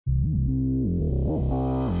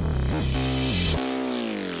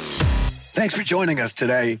Thanks for joining us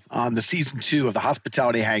today on the season 2 of the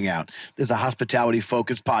Hospitality Hangout. This is a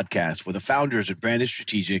hospitality-focused podcast where the founders of Branded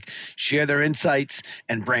Strategic share their insights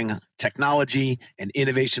and bring technology and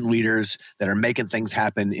innovation leaders that are making things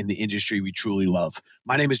happen in the industry we truly love.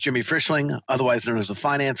 My name is Jimmy Frischling, otherwise known as the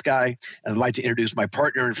Finance Guy, and I'd like to introduce my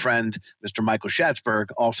partner and friend, Mr. Michael Schatzberg,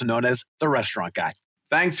 also known as the Restaurant Guy.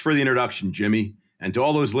 Thanks for the introduction, Jimmy. And to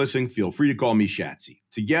all those listening, feel free to call me Shatsy.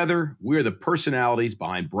 Together, we're the personalities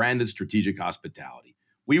behind Branded Strategic Hospitality.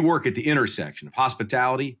 We work at the intersection of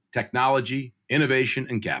hospitality, technology, innovation,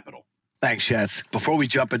 and capital. Thanks, Shatz. Before we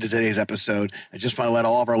jump into today's episode, I just want to let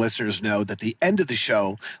all of our listeners know that at the end of the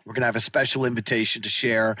show, we're going to have a special invitation to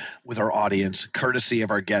share with our audience, courtesy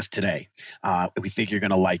of our guest today. We think you're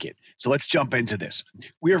going to like it. So let's jump into this.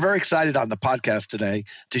 We are very excited on the podcast today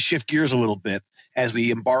to shift gears a little bit as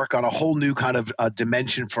we embark on a whole new kind of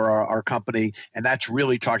dimension for our company, and that's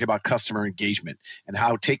really talking about customer engagement and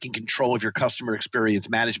how taking control of your customer experience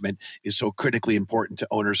management is so critically important to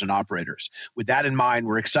owners and operators. With that in mind,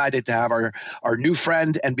 we're excited to have our new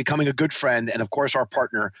friend and becoming a good friend, and of course our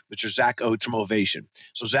partner, Mr. Zack Oates from Ovation.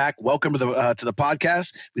 So Zack, welcome to the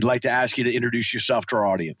podcast. We'd like to ask you to introduce yourself to our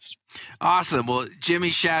audience. Awesome. Well, Jimmy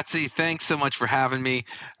Shatsy, thanks so much for having me.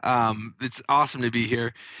 It's awesome to be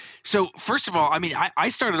here. So first of all, I mean, I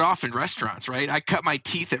started off in restaurants, right? I cut my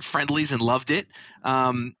teeth at Friendly's and loved it.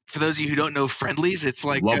 For those of you who don't know Friendly's, it's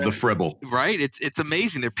like love the fribble, right? It's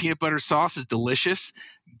amazing. Their peanut butter sauce is delicious.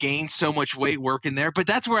 Gained so much weight working there, but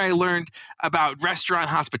that's where I learned about restaurant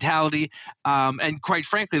hospitality. And quite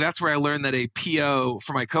frankly, that's where I learned that a PO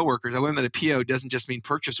for my coworkers. I learned that a PO doesn't just mean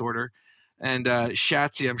purchase order. And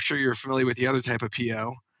Shatsy, I'm sure you're familiar with the other type of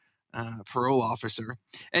PO. Parole officer.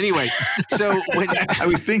 Anyway, so when I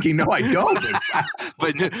was thinking, no, I don't.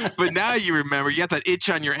 but now you remember. You got that itch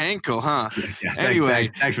on your ankle, huh? Yeah, anyway,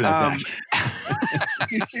 thanks for that.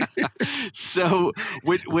 So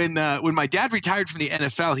when my dad retired from the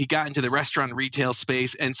NFL, he got into the restaurant and retail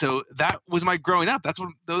space, and so that was my growing up.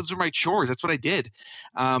 Those were my chores. That's what I did.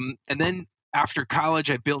 And then after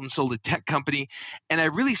college, I built and sold a tech company, and I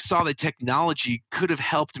really saw that technology could have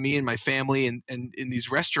helped me and my family and in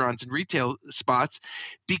these restaurants and retail spots,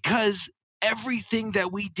 because everything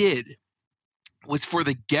that we did was for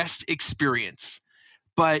the guest experience.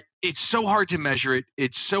 But it's so hard to measure it.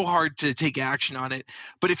 It's so hard to take action on it.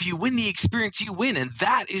 But if you win the experience, you win. And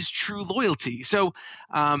that is true loyalty. So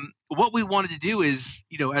what we wanted to do is,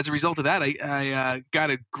 as a result of that, I got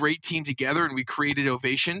a great team together and we created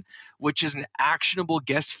Ovation, which is an actionable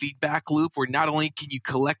guest feedback loop where not only can you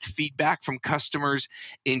collect feedback from customers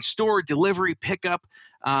in store, delivery, pickup,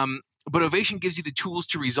 but Ovation gives you the tools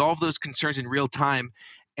to resolve those concerns in real time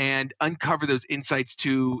and uncover those insights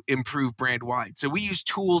to improve brand wide. So we use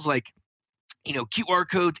tools like, QR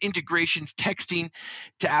codes, integrations, texting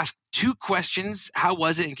to ask 2 questions. How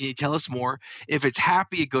was it? And can you tell us more? If it's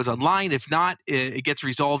happy, it goes online. If not, it gets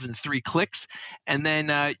resolved in 3 clicks. And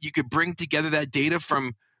then you could bring together that data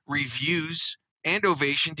from reviews and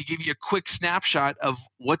Ovation to give you a quick snapshot of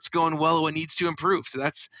what's going well and what needs to improve. So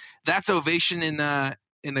that's Ovation in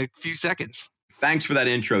a few seconds. Thanks for that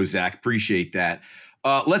intro, Zack. Appreciate that.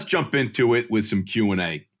 Let's jump into it with some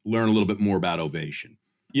Q&A, learn a little bit more about Ovation.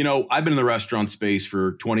 I've been in the restaurant space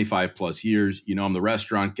for 25 plus years. I'm the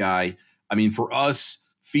restaurant guy. I mean, for us,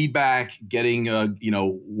 feedback, getting,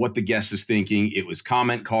 what the guest is thinking, it was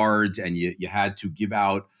comment cards, and you had to give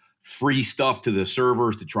out free stuff to the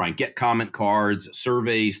servers to try and get comment cards,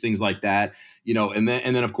 surveys, things like that, and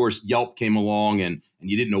then of course, Yelp came along and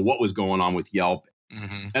you didn't know what was going on with Yelp.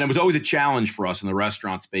 Mm-hmm. And it was always a challenge for us in the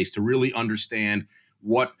restaurant space to really understand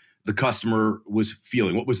what the customer was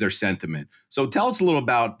feeling, what was their sentiment. So tell us a little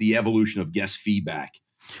about the evolution of guest feedback.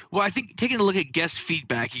 Well, I think taking a look at guest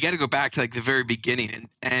feedback, you got to go back to the very beginning.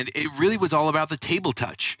 And it really was all about the table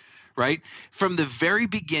touch, right? From the very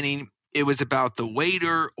beginning, it was about the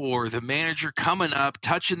waiter or the manager coming up,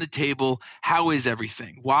 touching the table. How is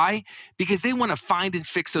everything? Why? Because they want to find and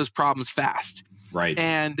fix those problems fast. Right.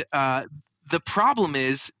 And the problem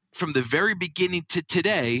is, from the very beginning to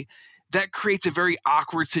today, that creates a very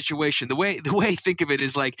awkward situation. The way I think of it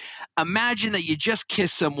is like, imagine that you just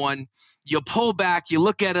kiss someone, you pull back, you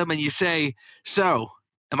look at them and you say, "So,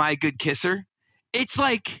 am I a good kisser?" It's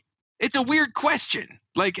like, it's a weird question.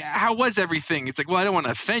 Like, how was everything? It's like, well, I don't want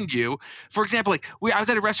to offend you. For example, I was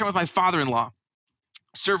at a restaurant with my father-in-law.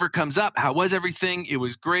 Server comes up, "How was everything?" "It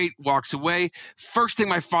was great." Walks away. First thing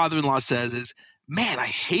my father-in-law says is, "Man, I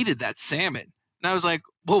hated that salmon." And I was like,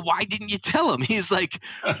 well, why didn't you tell them? He's like,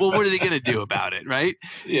 well, what are they going to do about it, right?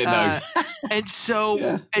 Yeah, no, exactly. And so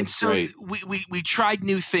Yeah, that's great. we tried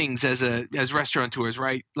new things as restaurateurs,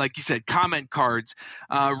 right? Like you said, comment cards,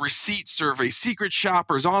 receipt surveys, secret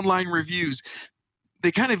shoppers, online reviews.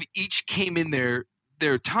 They kind of each came in their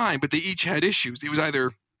time, but they each had issues. It was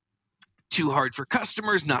either too hard for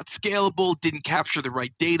customers, not scalable, didn't capture the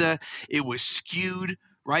right data, it was skewed,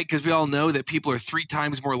 right? Because we all know that people are 3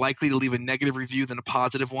 times more likely to leave a negative review than a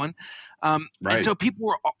positive one. And Right. so people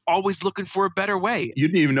were always looking for a better way. You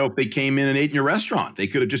didn't even know if they came in and ate in your restaurant. They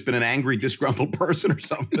could have just been an angry, disgruntled person or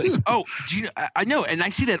something. Oh, do you know, I know, and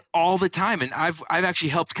I see that all the time. And I've actually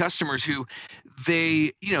helped customers who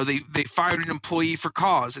they fired an employee for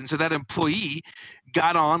cause, and so that employee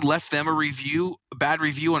got on, left them a bad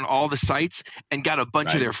review on all the sites, and got a bunch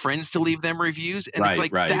of Right. their friends to leave them reviews. And it's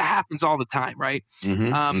Right, like that happens all the time, right?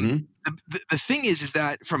 Mhm. The thing is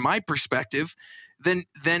that from my perspective,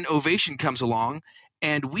 then Ovation comes along,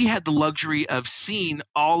 and we had the luxury of seeing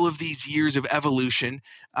all of these years of evolution.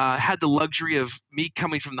 Had the luxury of me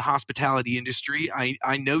coming from the hospitality industry.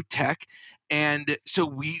 I know tech, and so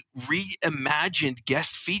we reimagined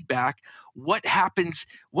guest feedback. What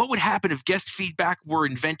would happen if guest feedback were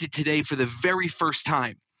invented today for the very first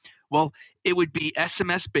time? Well, it would be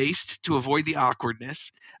SMS based to avoid the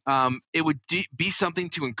awkwardness. It would be something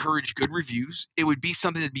to encourage good reviews. It would be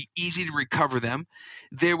something that'd be easy to recover them.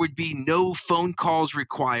 There would be no phone calls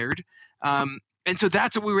required. And so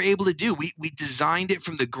that's what we were able to do. We designed it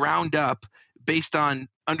from the ground up based on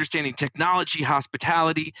understanding technology,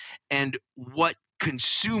 hospitality, and what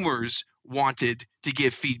consumers wanted to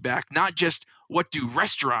give feedback, not just what do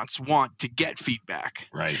restaurants want to get feedback.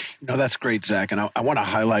 Right. No, that's great, Zach. And I want to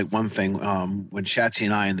highlight one thing. When Shatsy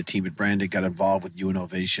and I and the team at Branded got involved with you and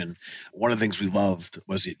Ovation, one of the things we loved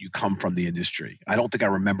was that you come from the industry. I don't think I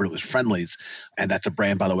remembered it was Friendly's, and that's a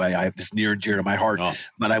brand, by the way, it's near and dear to my heart. Oh,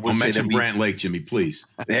 but I would don't say mention that Brant Lake, Jimmy, please.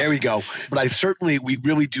 There we go. But we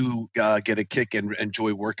really do get a kick and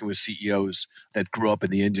enjoy working with CEOs that grew up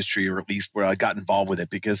in the industry, or at least where I got involved with it,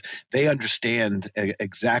 because they understand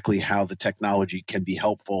exactly how the technology can be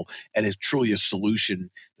helpful and is truly a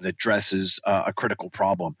solution that addresses a critical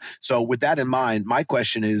problem. So with that in mind, my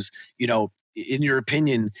question is, in your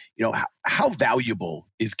opinion, how valuable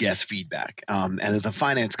is guest feedback? And as a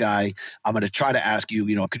finance guy, I'm going to try to ask you,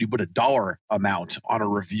 could you put a dollar amount on a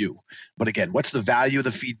review? But again, what's the value of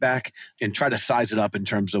the feedback, and try to size it up in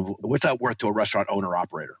terms of what's that worth to a restaurant owner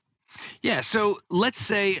operator? Yeah. So let's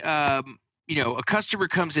say, a customer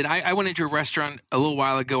comes in. I went into a restaurant a little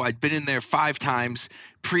while ago. I'd been in there 5 times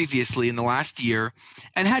previously in the last year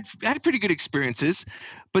and had pretty good experiences.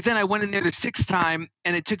 But then I went in there the 6th time,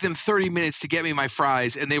 and it took them 30 minutes to get me my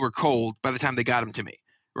fries, and they were cold by the time they got them to me.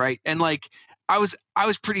 Right. And like, I was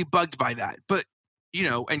pretty bugged by that. But,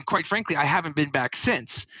 and quite frankly, I haven't been back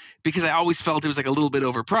since, because I always felt it was like a little bit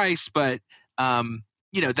overpriced, but,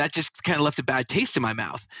 that just kind of left a bad taste in my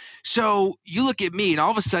mouth. So you look at me, and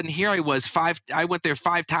all of a sudden here I was I went there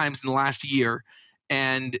 5 times in the last year,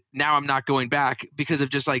 and now I'm not going back because of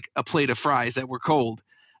just like a plate of fries that were cold.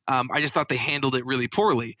 I just thought they handled it really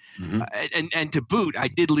poorly. Mhm. And to boot, I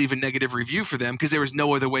did leave a negative review for them because there was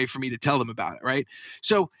no other way for me to tell them about it, right?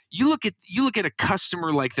 So you look at a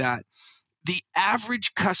customer like that. The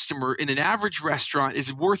average customer in an average restaurant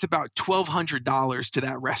is worth about $1,200 to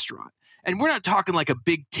that restaurant. And we're not talking like a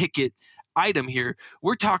big ticket item here.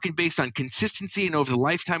 We're talking based on consistency and over the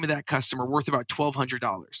lifetime of that customer, worth about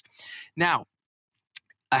 $1,200. Now,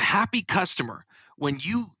 a happy customer, when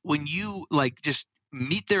you like just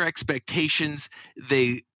meet their expectations,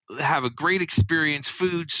 they have a great experience,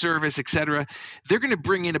 food, service, etc., they're going to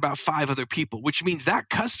bring in about 5 other people, which means that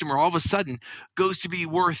customer all of a sudden goes to be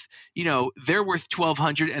worth, they're worth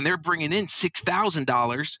 $1,200 and they're bringing in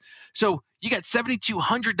 $6,000. So you got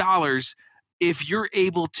 $7,200 if you're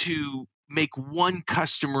able to make one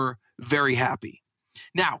customer very happy.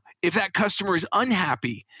 Now, if that customer is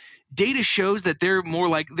unhappy, data shows that they're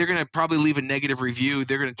going to probably leave a negative review.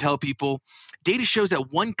 They're going to tell people. Data shows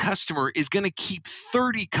that one customer is going to keep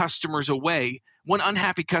 30 customers away. One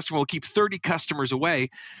unhappy customer will keep 30 customers away.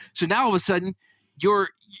 So now all of a sudden, you're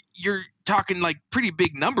talking like pretty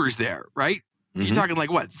big numbers there, right? Mm-hmm. You're talking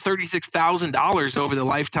like what, $36,000 over the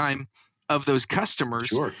lifetime of those customers.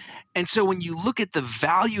 Sure. And so when you look at the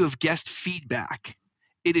value of guest feedback,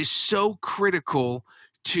 it is so critical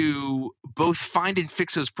to both find and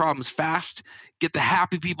fix those problems fast, get the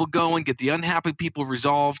happy people going, get the unhappy people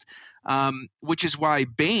resolved, which is why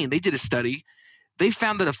Bain, they did a study. They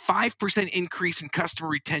found that a 5% increase in customer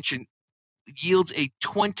retention yields a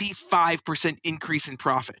 25% increase in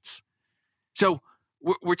profits. So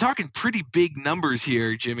we're talking pretty big numbers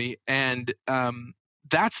here, Jimmy, and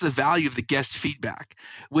that's the value of the guest feedback.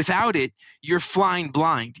 Without it, you're flying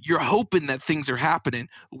blind. You're hoping that things are happening.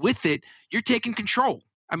 With it, you're taking control.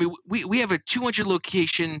 I mean, we have a 200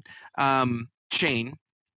 location chain.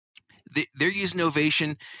 They're using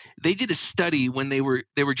Ovation. They did a study when they were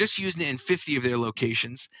just using it in 50 of their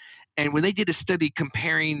locations, and when they did a study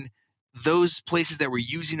comparing those places that were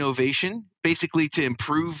using Ovation, basically to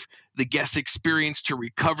improve the guest experience, to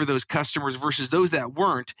recover those customers versus those that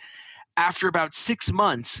weren't, after about 6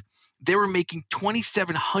 months, they were making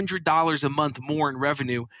 $2,700 a month more in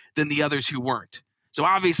revenue than the others who weren't. So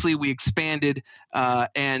obviously we expanded,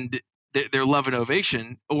 and they're loving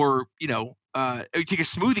Ovation. Or you take a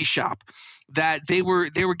smoothie shop that they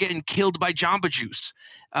were getting killed by Jamba Juice.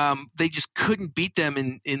 They just couldn't beat them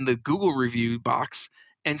in the Google review box.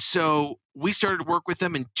 And so we started to work with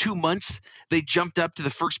them. In 2 months, they jumped up to the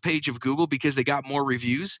first page of Google because they got more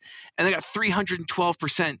reviews, and they got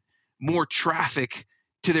 312% more traffic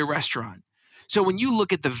to their restaurant. So when you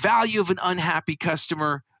look at the value of an unhappy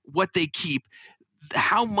customer, what they keep,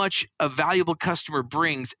 how much a valuable customer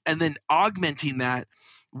brings, and then augmenting that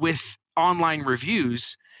with online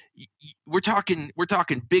reviews, we're talking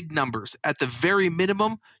big numbers. At the very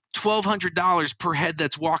minimum, $1,200 per head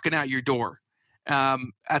that's walking out your door.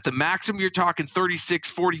 At the maximum, you're talking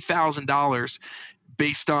 $36,000-$40,000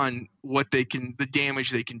 based on the damage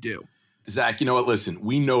they can do. Zach, you know what? Listen,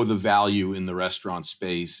 we know the value in the restaurant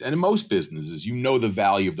space, and in most businesses, the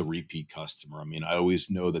value of the repeat customer. I mean, I always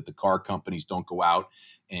know that the car companies don't go out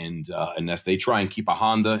and unless they try and keep a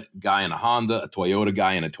Honda guy in a Honda, a Toyota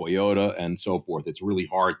guy in a Toyota, and so forth. It's really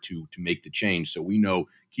hard to make the change. So we know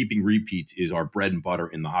keeping repeats is our bread and butter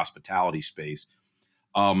in the hospitality space.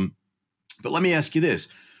 But let me ask you this.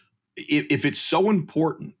 If it's so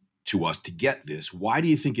important to us to get this, why do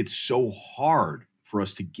you think it's so hard for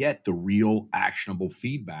us to get the real actionable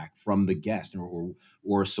feedback from the guest,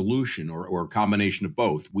 or a solution, or a combination of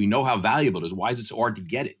both? We know how valuable it is. Why is it so hard to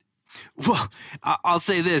get it? Well, I'll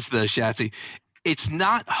say this, though, Schatzy. It's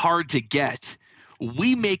not hard to get.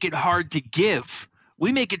 We make it hard to give.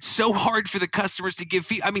 We make it so hard for the customers to give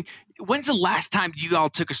feedback. I mean, when's the last time you all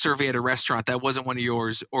took a survey at a restaurant that wasn't one of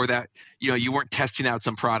yours, or that you weren't testing out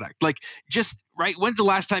some product? Like, just right. When's the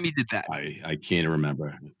last time you did that? I can't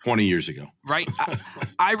remember. 20 years ago. Right.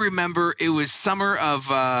 I remember it was summer of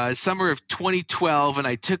 2012, and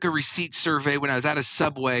I took a receipt survey when I was at a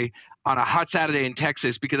Subway on a hot Saturday in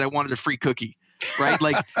Texas because I wanted a free cookie. Right.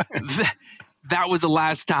 Like that was the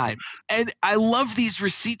last time. And I love these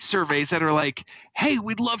receipt surveys that are like, hey,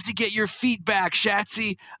 we'd love to get your feedback,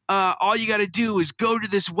 Shatsy. All you got to do is go to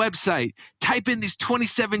this website, type in this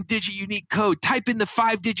 27-digit unique code, type in the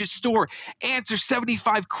 5-digit store, answer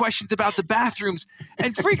 75 questions about the bathrooms.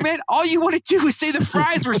 And freak, man, all you want to do is say the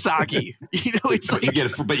fries were soggy. It's like, you get a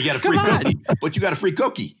free cookie. But you got a free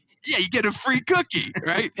cookie. Yeah, you get a free cookie,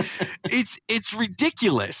 right? It's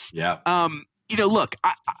ridiculous. Yeah. Look,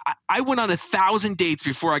 I went on 1,000 dates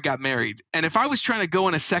before I got married. And if I was trying to go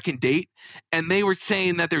on a second date and they were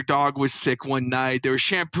saying that their dog was sick one night, they were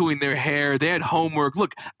shampooing their hair, they had homework,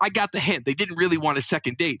 look, I got the hint. They didn't really want a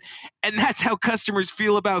second date. And that's how customers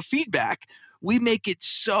feel about feedback. We make it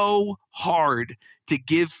so hard to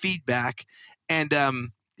give feedback. And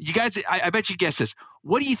you guys, I bet you guess this.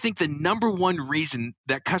 What do you think the number one reason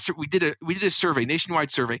that we did a survey, nationwide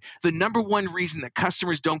survey, the number one reason that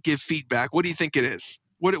customers don't give feedback? What do you think it is?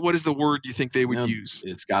 What is the word you think they would use?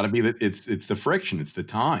 It's got to be that it's the friction. It's the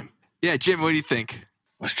time. Yeah, Jim, what do you think?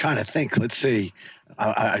 I was trying to think. Let's see.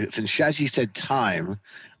 Since Shazzy said time,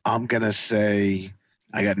 I'm gonna say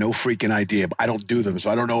I got no freaking idea. But I don't do them, so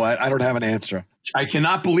I don't know. I don't have an answer. I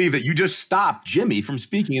cannot believe that you just stopped Jimmy from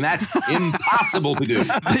speaking, and that's impossible to do.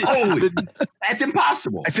 Holy, that's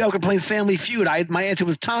impossible. I feel like we're playing Family Feud. My answer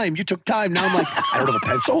was time. You took time. Now I'm like, I don't have a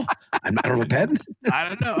pencil. I don't have a pen.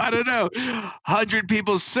 I don't know. 100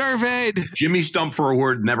 people surveyed. Jimmy stumped for a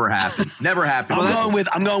word. Never happened. Never happened. I'm going with.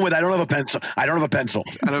 I don't have a pencil. I don't have a pencil.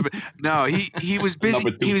 No, he was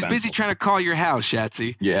busy. He was busy trying to call your house,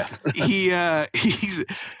 Shatsy. Yeah.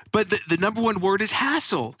 But the number one word is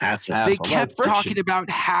hassle. They kept talking about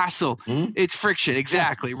hassle. Mm-hmm. It's friction,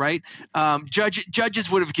 exactly, right?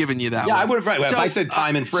 Judges would have given you that. Yeah, one. I would have. Right. If I said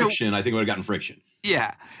time and friction, I think I would have gotten friction.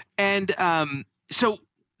 Yeah, and so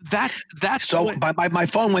that's. So my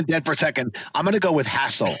phone went dead for a second. I'm going to go with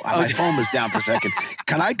hassle. Okay. My phone was down for a second.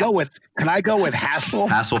 Can I go with hassle?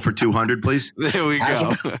 Hassle for 200, please. There we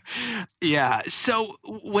go. Yeah. So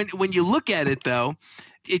when you look at it, though,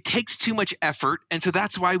 it takes too much effort, and so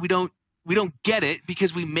that's why we don't get it,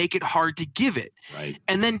 because we make it hard to give it. Right.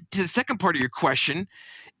 And then to the second part of your question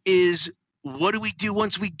is, what do we do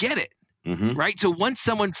once we get it? Mm-hmm. Right? So once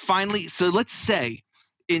someone finally, so let's say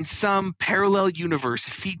in some parallel universe,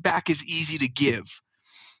 feedback is easy to give,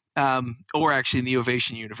 or actually in the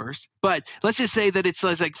Ovation universe. But let's just say that it's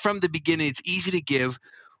like from the beginning, it's easy to give.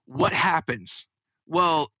 What happens?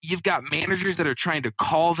 Well, you've got managers that are trying to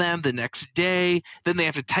call them the next day. Then they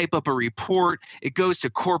have to type up a report. It goes to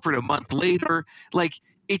corporate a month later. Like,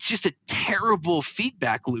 it's just a terrible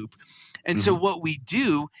feedback loop. And so what we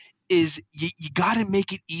do is you got to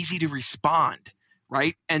make it easy to respond,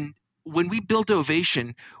 right? And when we built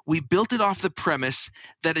Ovation, we built it off the premise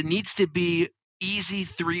that it needs to be easy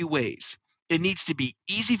 3 ways. It needs to be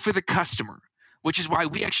easy for the customer, which is why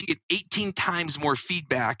we actually get 18 times more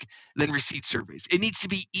feedback than receipt surveys. It needs to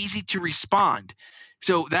be easy to respond.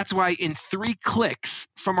 So that's why in 3 clicks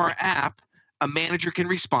from our app, a manager can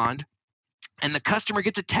respond. And the customer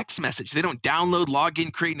gets a text message. They don't download, log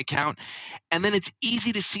in, create an account. And then it's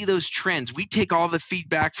easy to see those trends. We take all the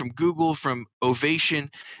feedback from Google, from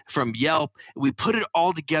Ovation, from Yelp. We put it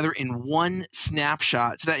all together in one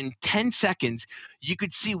snapshot so that in 10 seconds, you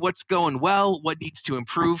could see what's going well, what needs to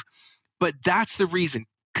improve. But that's the reason.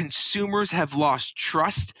 Consumers have lost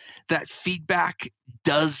trust that feedback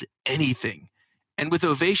does anything. And with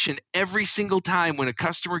Ovation, every single time when a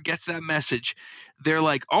customer gets that message, they're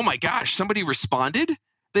like, oh my gosh, somebody responded?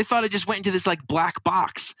 They thought it just went into this like black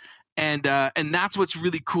box. And that's what's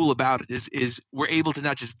really cool about it is we're able to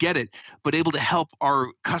not just get it, but able to help our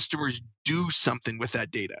customers do something with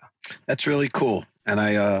that data. That's really cool. And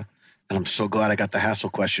I'm so glad I got the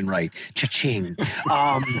hassle question right. Cha-ching.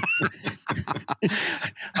 I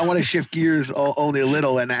want to shift gears only a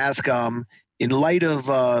little and ask, in light of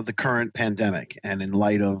the current pandemic and in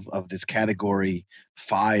light of this category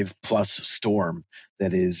 5+ storm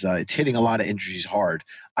that is it's hitting a lot of industries hard.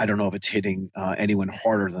 I don't know if it's hitting anyone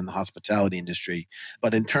harder than the hospitality industry,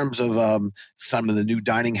 but in terms of some of the new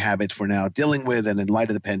dining habits we're now dealing with, and in light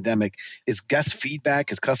of the pandemic, is guest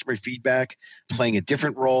feedback, is customer feedback playing a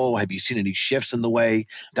different role? Have you seen any shifts in the way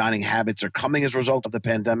dining habits are coming as a result of the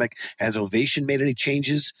pandemic? Has Ovation made any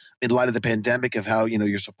changes in light of the pandemic of how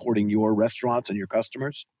you're supporting your restaurants and your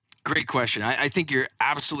customers? Great question. I think you're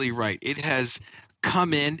absolutely right. It has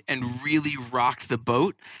come in and really rocked the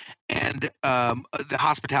boat and the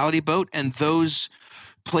hospitality boat, and those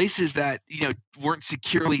places that weren't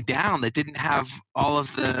securely down, that didn't have all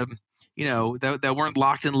of the that weren't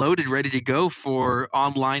locked and loaded ready to go for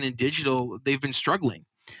online and digital. They've been struggling.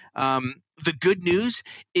 The good news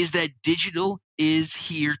is that digital is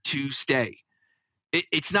here to stay.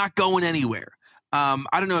 It's not going anywhere. I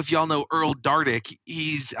don't know if y'all know Earl Dardick.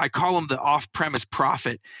 I call him the off-premise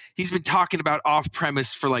prophet. He's been talking about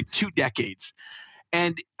off-premise for like 2 decades.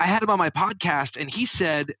 And I had him on my podcast, and he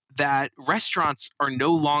said that restaurants are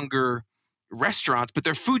no longer restaurants, but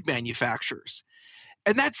they're food manufacturers.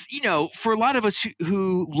 And that's, for a lot of us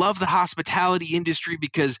who love the hospitality industry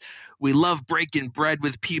because we love breaking bread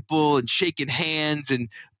with people and shaking hands and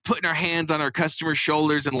putting our hands on our customers'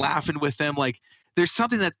 shoulders and laughing with them, like, there's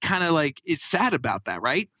something that kind of like is sad about that,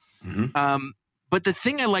 right? Mm-hmm. But the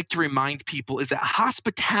thing I like to remind people is that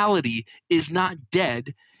hospitality is not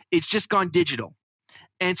dead. It's just gone digital.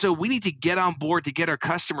 And so we need to get on board to get our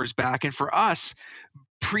customers back. And for us,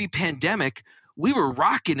 pre-pandemic, we were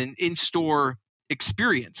rocking an in-store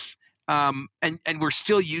experience. And we're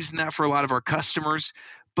still using that for a lot of our customers.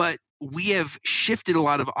 But we have shifted a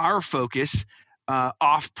lot of our focus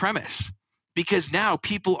off-premise. Because now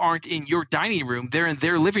people aren't in your dining room, they're in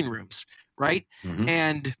their living rooms, right? Mm-hmm.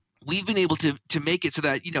 And we've been able to make it so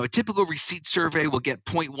that, a typical receipt survey will get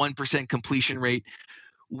 0.1% completion rate.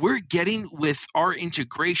 We're getting, with our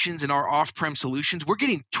integrations and our off-prem solutions, we're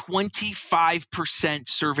getting 25%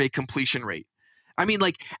 survey completion rate. I mean,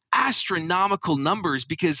 like, astronomical numbers,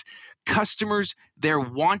 because customers, they're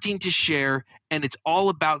wanting to share, and it's all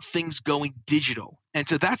about things going digital. And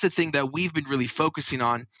so that's the thing that we've been really focusing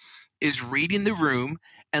on, is reading the room.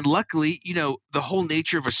 And luckily, the whole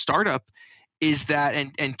nature of a startup is that,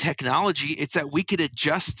 and technology, it's that we could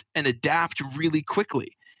adjust and adapt really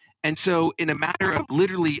quickly. And so in a matter of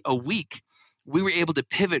literally a week, we were able to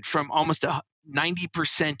pivot from almost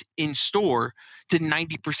 90% in store to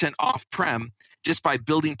 90% off-prem just by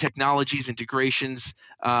building technologies, integrations.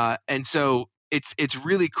 And so it's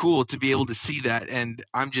really cool to be able to see that. And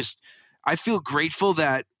I feel grateful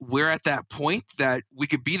that we're at that point that we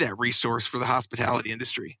could be that resource for the hospitality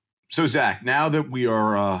industry. So, Zack, now that we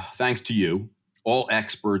are, thanks to you, all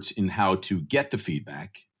experts in how to get the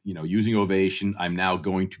feedback, using Ovation, I'm now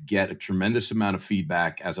going to get a tremendous amount of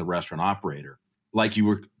feedback as a restaurant operator. Like you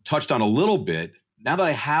were touched on a little bit, now that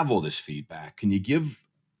I have all this feedback, can you give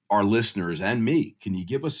our listeners and me, can you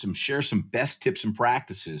share some best tips and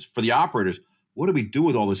practices for the operators? What do we do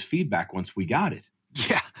with all this feedback once we got it?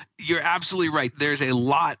 Yeah, you're absolutely right. There's a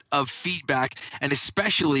lot of feedback, and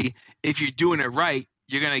especially if you're doing it right,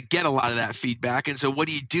 you're going to get a lot of that feedback. And so what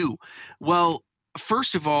do you do? Well,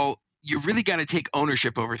 first of all, you really got to take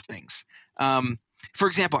ownership over things. For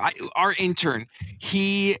example, our intern,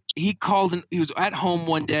 he called and he was at home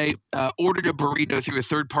one day, ordered a burrito through a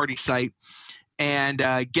third-party site, and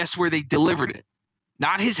guess where they delivered it?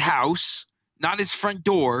 Not his house, not his front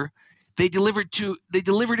door. They delivered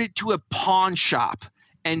it to a pawn shop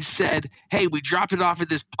and said, "Hey, we dropped it off at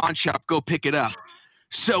this pawn shop. Go pick it up."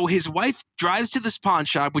 So his wife drives to this pawn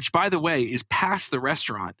shop, which, by the way, is past the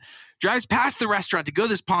restaurant. Drives past the restaurant to go to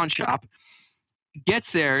this pawn shop.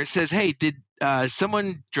 Gets there, says, "Hey, did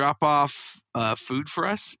someone drop off food for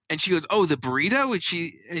us?" And she goes, "Oh, the burrito?" And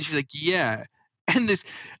she's like, "Yeah." And this,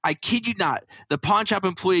 I kid you not, the pawn shop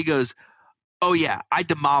employee goes, "Oh yeah, I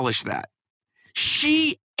demolished that."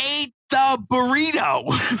 She ate the burrito.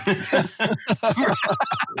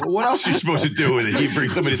 What else are you supposed to do with it? You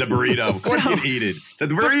bring somebody the burrito. Of course you can eat it. It's a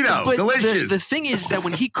burrito. But delicious. The thing is that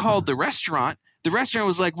when he called the restaurant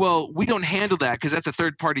was like, "Well, we don't handle that because that's a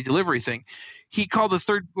third-party delivery thing." He called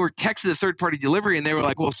texted the third-party delivery, and they were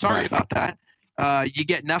like, "Well, sorry about that. You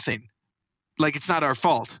get nothing. Like, it's not our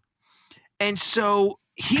fault." And so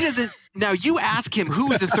he doesn't – now you ask him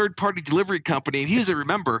who is the third-party delivery company, and he doesn't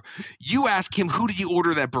remember. You ask him, who did you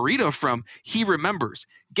order that burrito from? He remembers.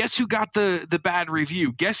 Guess who got the bad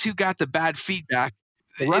review? Guess who got the bad feedback?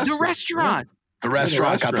 The restaurant. The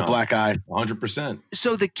restaurant got the black eye. 100%.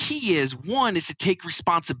 So the key is, one, is to take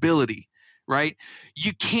responsibility, right?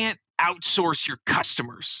 You can't outsource your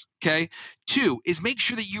customers, okay? Two, is make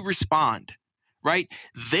sure that you respond, right?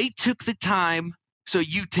 They took the time, so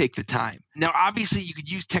you take the time. Now, obviously, you could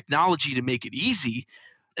use technology to make it easy.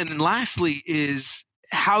 And then lastly is,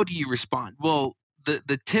 how do you respond? Well,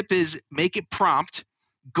 the tip is make it prompt.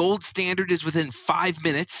 Gold standard is within 5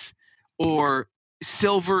 minutes, or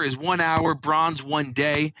silver is 1 hour, bronze 1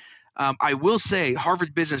 day. I will say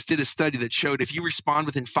Harvard Business did a study that showed if you respond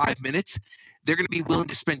within 5 minutes, they're going to be willing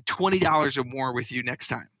to spend $20 or more with you next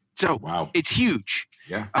time. So wow. It's huge.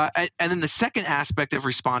 Yeah. And then the second aspect of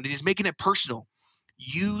responding is making it personal.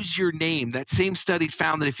 Use your name. That same study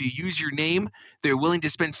found that if you use your name, they're willing to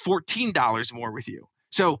spend $14 more with you.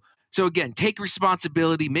 So again, take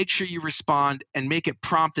responsibility, make sure you respond, and make it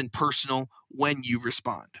prompt and personal when you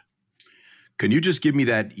respond. Can you just give me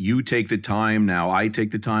that "you take the time, now I take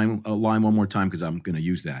the time" line one more time, because I'm going to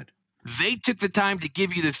use that? They took the time to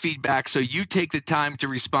give you the feedback, so you take the time to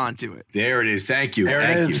respond to it. There it is. Thank you.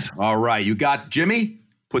 Thank you. All right. You got Jimmy?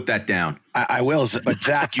 Put that down. I will, but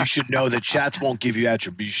Zach, you should know that Schatz won't give you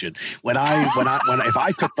attribution. If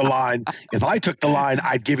I took the line,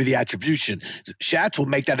 I'd give you the attribution. Schatz will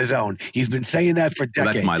make that his own. He's been saying that for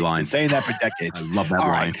decades. That's my line. He's been saying that for decades. I love that All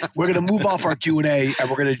line. right, we're going to move off our Q&A, and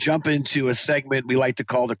we're going to jump into a segment we like to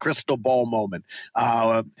call the crystal ball moment.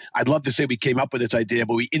 I'd love to say we came up with this idea,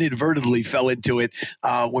 but we inadvertently fell into it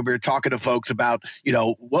when we were talking to folks about,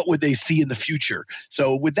 what would they see in the future.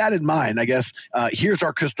 So with that in mind, I guess here's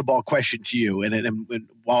our crystal ball question to you. And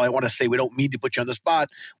while I want to say we don't mean to put you on the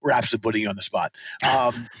spot, we're absolutely putting you on the spot.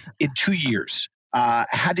 In 2 years,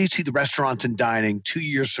 how do you see the restaurants and dining 2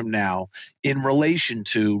 years from now in relation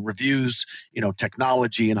to reviews,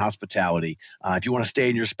 technology and hospitality? If you want to stay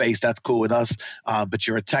in your space, that's cool with us. But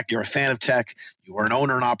you're a fan of tech, you are an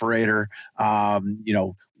owner and operator. 2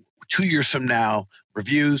 years from now,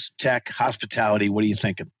 reviews, tech, hospitality, what are you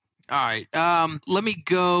thinking? All right. Let me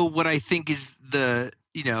go what I think is the,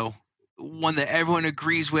 one that everyone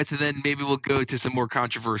agrees with, and then maybe we'll go to some more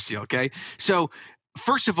controversial, okay? So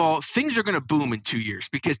first of all, things are going to boom in 2 years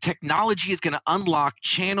because technology is going to unlock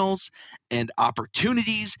channels and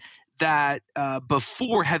opportunities that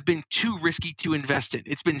before have been too risky to invest in.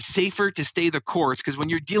 It's been safer to stay the course because when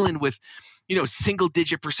you're dealing with,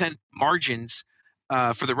 single-digit % margins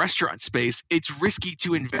for the restaurant space, it's risky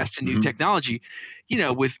to invest in new technology.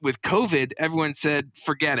 With COVID, everyone said,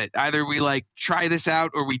 forget it. Either we try this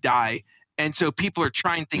out or we die. And so people are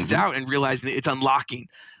trying things out and realizing that it's unlocking.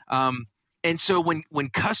 And so when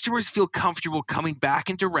customers feel comfortable coming back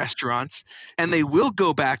into restaurants, and they will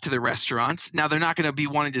go back to the restaurants, now they're not going to be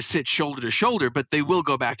wanting to sit shoulder to shoulder, but they will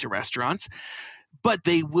go back to restaurants, but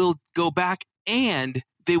they will go back and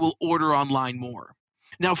they will order online more.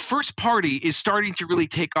 Now, first party is starting to really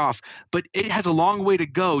take off, but it has a long way to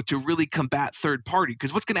go to really combat third party,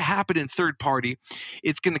 because what's going to happen in third party,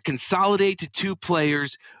 it's going to consolidate to two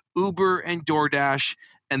players, Uber and DoorDash,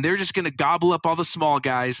 and they're just going to gobble up all the small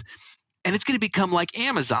guys, and it's going to become like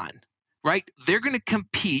Amazon. right? They're going to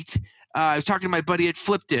compete. I was talking to my buddy at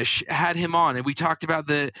Flip Dish, had him on, and we talked about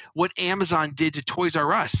what Amazon did to Toys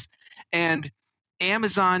R Us. And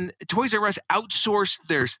Toys R Us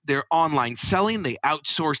outsourced their online selling. They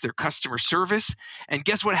outsourced their customer service. And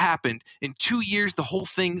guess what happened? In 2 years, the whole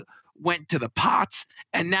thing went to the pots.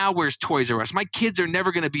 And now where's Toys R Us? My kids are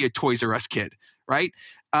never going to be a Toys R Us kid, right?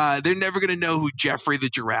 They're never going to know who Jeffrey the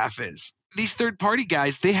Giraffe is. These third-party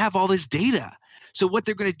guys, they have all this data. So what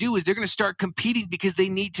they're going to do is they're going to start competing because they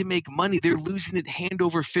need to make money. They're losing it hand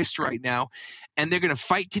over fist right now, and they're going to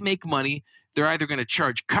fight to make money. They're either going to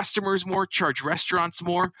charge customers more, charge restaurants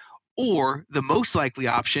more, or the most likely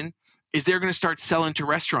option is they're going to start selling to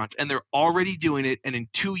restaurants, and they're already doing it. And in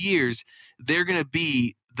 2 years, they're going to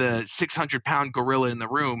be the 600-pound gorilla in the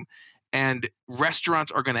room, and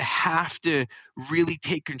restaurants are going to have to really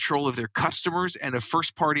take control of their customers and of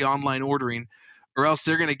first-party online ordering, or else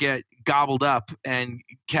they're going to get gobbled up and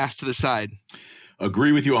cast to the side.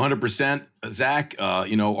 Agree with you 100%, Zach.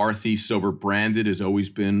 Our thesis over branded has always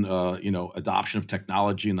been, adoption of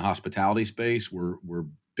technology in the hospitality space. We're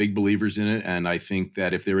big believers in it. And I think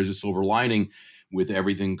that if there is a silver lining with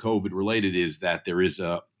everything COVID related is that there is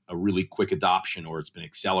a really quick adoption, or it's been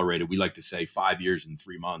accelerated. We like to say 5 years and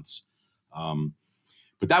 3 months.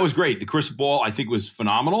 But that was great. The crystal ball, I think, was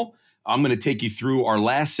phenomenal. I'm going to take you through our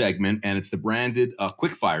last segment, and it's the branded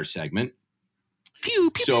quickfire segment.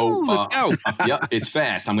 Pew, pew, So, let's go. Yep, it's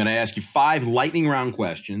fast. I'm going to ask you 5 lightning round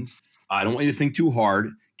questions. I don't want you to think too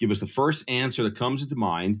hard. Give us the first answer that comes into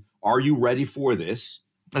mind. Are you ready for this?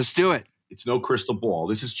 Let's do it. It's no crystal ball.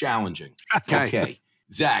 This is challenging. Okay.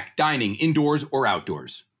 Zach, dining indoors or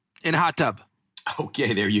outdoors? In a hot tub.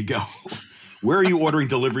 Okay, there you go. Where are you ordering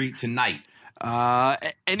delivery tonight?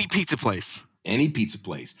 Any pizza place. Any pizza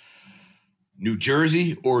place. New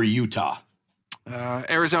Jersey or Utah?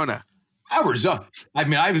 Arizona. Arizona. I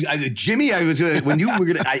mean, Jimmy. I was when you were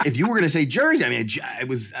gonna. If you were gonna say Jersey, I mean,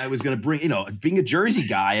 I was gonna bring. Being a Jersey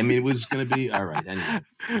guy. I mean, it was gonna be all right. Anyway,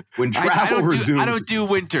 when travel resumes, I don't do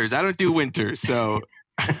winters. So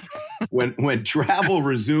when travel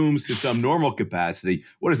resumes to some normal capacity,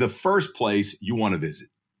 what is the first place you want to visit?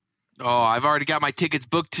 Oh, I've already got my tickets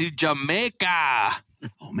booked to Jamaica.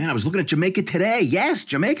 Oh, man, I was looking at Jamaica today. Yes,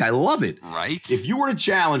 Jamaica. I love it. Right. If you were to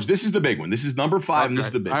challenge, this is the big one. This is number 5, and this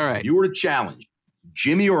is the big one. All right. If you were to challenge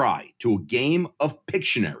Jimmy or I to a game of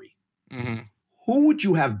Pictionary, who would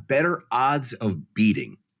you have better odds of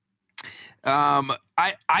beating?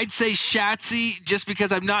 I'd say Shatsy, just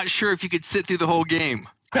because I'm not sure if you could sit through the whole game.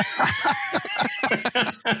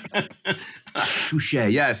 Touche.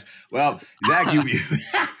 Yes. Well, Zach,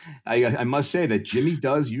 I must say that Jimmy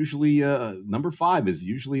does usually number 5 is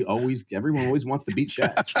usually everyone always wants to beat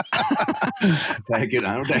Shatz. I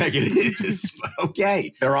don't think it is.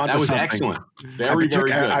 Okay, they're on. That was something. Excellent. Very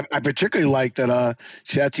good. I particularly like that.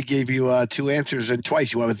 Shatsy gave you 2 answers and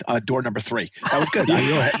twice you went with door number 3. That was good.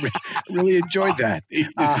 I really enjoyed that. This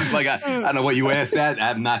is like I don't know what you asked that.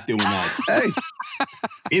 I'm not doing that. Hey.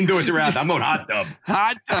 Indoors around. I'm going hot tub.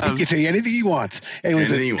 Hot tub. You can say anything you want. Hey,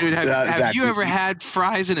 listen, dude, have you ever had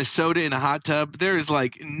fries and a soda in a hot tub? There is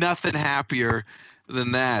like nothing happier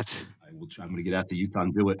than that. I will try. I'm going to get out to Utah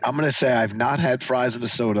and do it. I'm going to say I've not had fries and a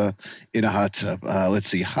soda in a hot tub. Let's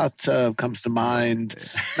see. Hot tub comes to mind.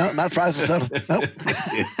 No, not fries and soda. Nope.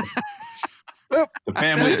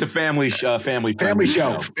 It's a family show. Family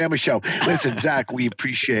show. Listen, Zach, we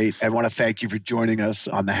appreciate and want to thank you for joining us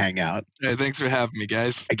on the Hangout. Hey, thanks for having me,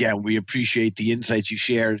 guys. Again, we appreciate the insights you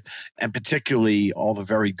shared, and particularly all the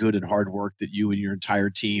very good and hard work that you and your entire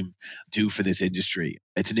team do for this industry.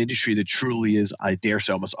 It's an industry that truly is, I dare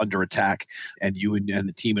say, almost under attack. And you and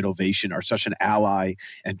the team at Ovation are such an ally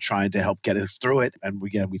and trying to help get us through it. And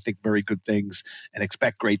again, we think very good things and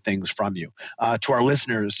expect great things from you. To our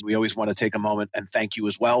listeners, we always want to take a moment and thank you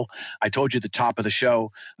as well. I told you at the top of the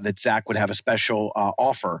show that Zach would have a special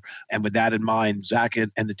offer. And with that in mind, Zach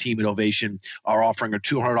and the team at Ovation are offering a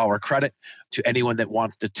 $200 credit to anyone that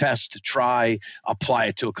wants to test, to try, apply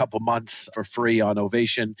it to a couple months for free on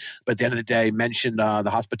Ovation. But at the end of the day, mention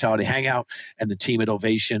the Hospitality Hangout, and the team at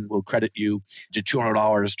Ovation will credit you to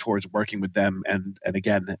 $200 towards working with them. And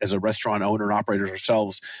again, as a restaurant owner and operators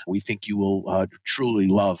ourselves, we think you will truly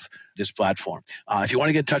love this platform. If you want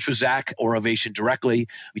to get in touch with Zach or Ovation directly,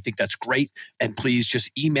 we think that's great. And please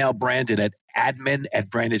just email Brandon at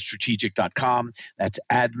admin@brandedstrategic.com. That's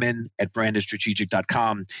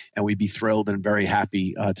admin@brandedstrategic.com. And we'd be thrilled and very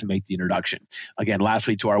happy to make the introduction. Again,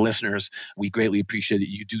 lastly, to our listeners, we greatly appreciate that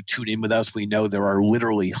you do tune in with us. We know there are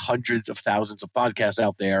literally hundreds of thousands of podcasts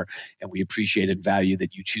out there, and we appreciate and value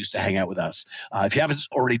that you choose to hang out with us. If you haven't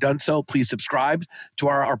already done so, please subscribe to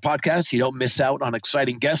our podcast. You don't miss out on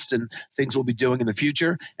exciting guests and things we'll be doing in the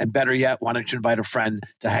future. And better yet, why don't you invite a friend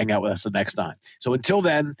to hang out with us the next time? So until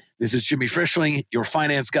then, this is Jimmy Frischling, your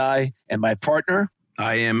finance guy, and my partner.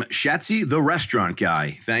 I am Schatzy, the restaurant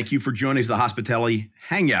guy. Thank you for joining us, the Hospitality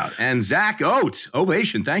Hangout. And Zack Oates,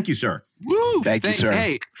 Ovation. Thank you, sir. Woo! Thank you, sir.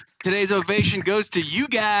 Hey, today's ovation goes to you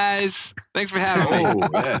guys. Thanks for having me. Oh,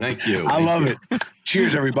 yeah, thank you. I love it.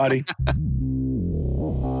 Cheers, everybody.